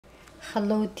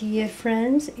Hello dear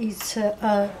friends, it's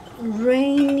a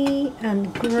rainy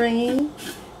and gray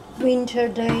winter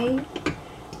day,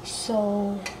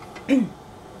 so a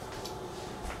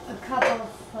cup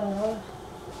of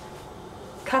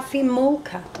coffee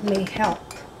mocha may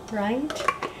help, right?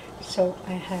 So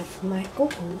I have my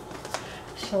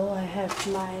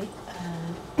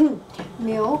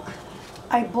milk.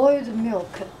 I boiled the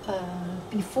milk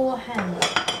beforehand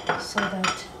so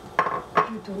that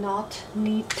you do not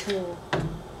need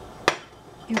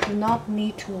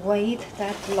to wait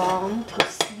that long to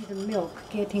see the milk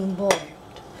getting boiled,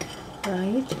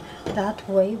 right? That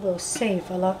way will save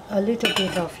a little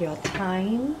bit of your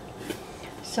time.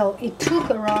 So it took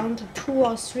around 2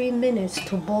 or 3 minutes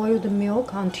to boil the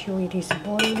milk until it is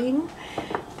boiling,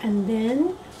 and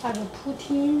then I will put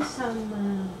in what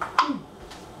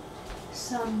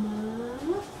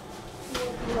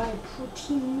do I put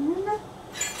in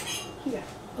here?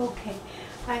 Okay,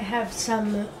 I have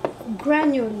some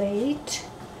granule.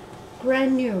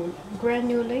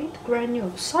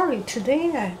 Sorry,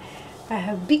 today I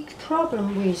have big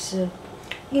problem with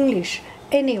English.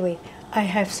 Anyway, I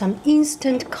have some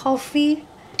instant coffee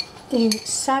in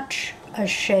such a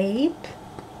shape.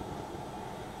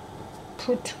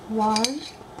 Put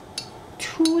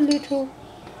 2 little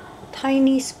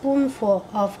tiny spoonful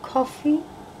of coffee.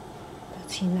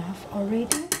 That's enough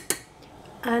already.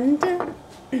 And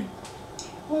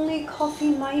only coffee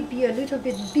might be a little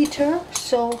bit bitter,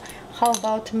 so how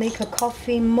about make a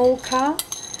coffee mocha?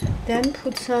 Then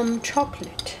put some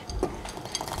chocolate.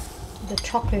 The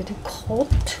chocolate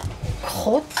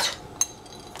hot.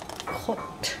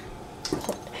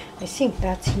 I think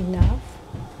that's enough.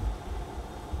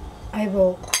 I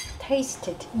will taste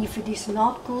it. If it is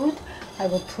not good, I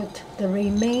will put the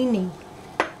remaining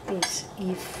this.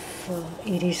 If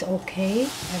it is okay,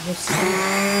 I will see.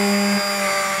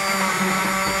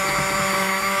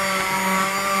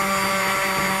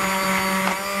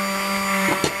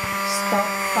 Stop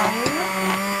fire.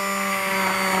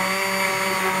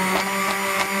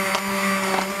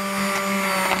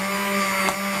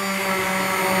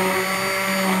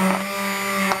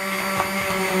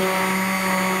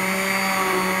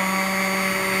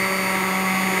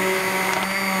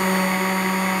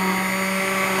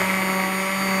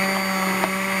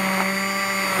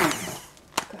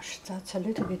 That's a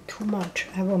little bit too much.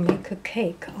 I will make a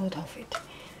cake out of it.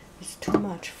 It's too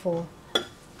much for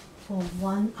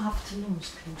one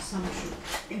afternoon's consumption.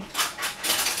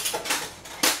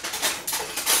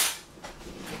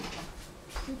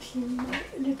 Put in my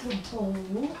little bowl.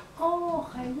 Oh,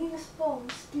 Hailing's bowl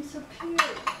is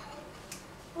disappeared.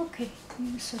 Okay,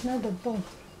 use another bowl.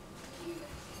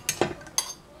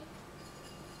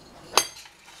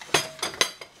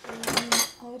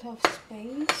 Out of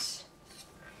space.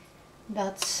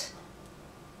 That's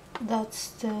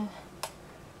the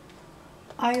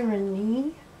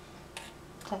irony.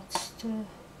 That's the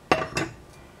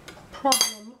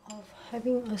problem of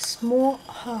having a small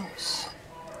house.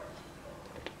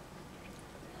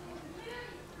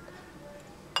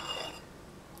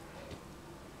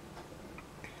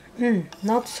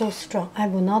 Not so strong. I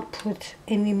will not put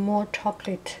any more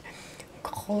chocolate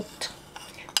coat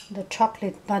the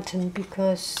chocolate button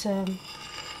because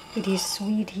it is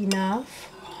sweet enough.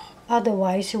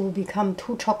 Otherwise it will become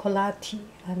too chocolatey,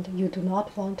 and you do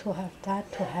not want to have that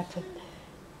to happen.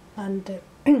 And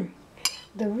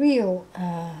the real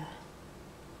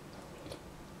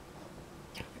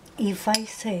if I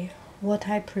say what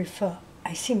I prefer,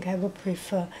 I think I would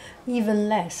prefer even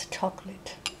less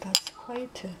chocolate. That's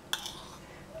quite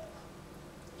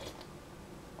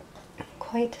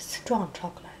strong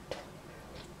chocolate.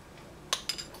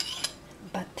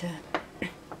 But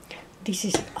this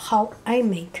is how I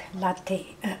make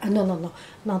latte.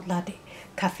 Not latte.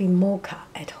 Coffee mocha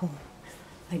at home.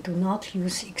 I do not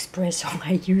use espresso.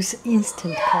 I use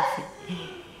instant coffee.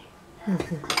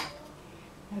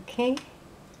 Okay.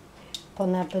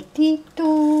 Bon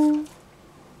appetito.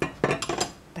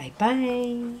 Bye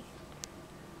bye.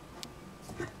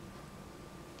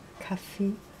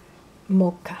 Coffee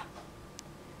mocha.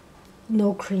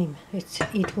 No cream.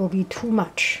 It will be too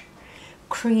much.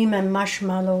 Cream and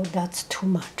marshmallow, that's too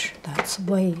much. That's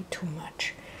way too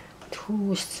much.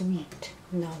 Too sweet.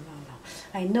 No.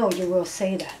 I know you will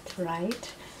say that,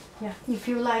 right? Yeah, if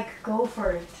you like, go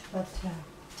for it. But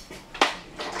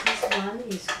this one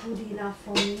is good enough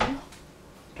for me.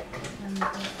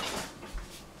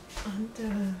 And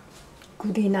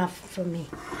good enough for me.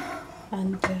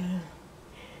 And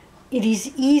it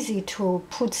is easy to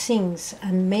put things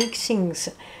and make things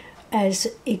as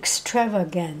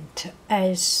extravagant,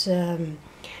 as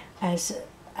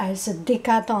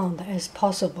decadent as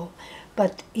possible.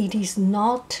 but it is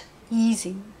not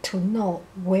easy to know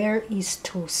where is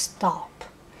to stop.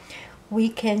 We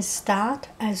can start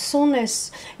as soon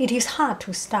as it is hard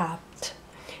to start,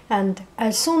 and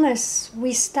as soon as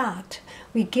we start,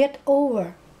 we get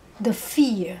over the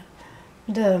fear,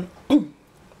 the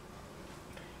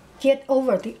get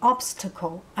over the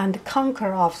obstacle and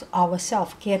conquer of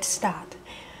ourselves, get started.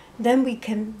 Then we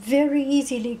can very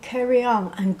easily carry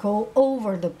on and go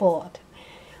over the board.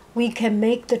 We can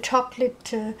make the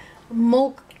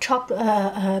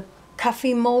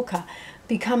coffee mocha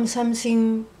become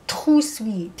something too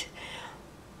sweet,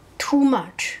 too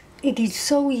much. It is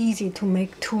so easy to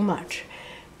make too much.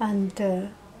 And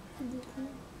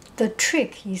the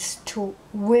trick is to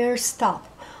where stop,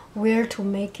 where to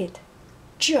make it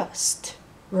just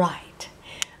right.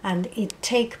 And it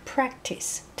takes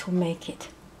practice to make it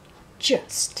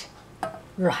just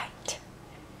right.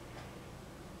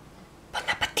 Bon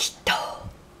appetito!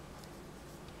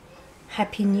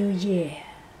 Happy New Year!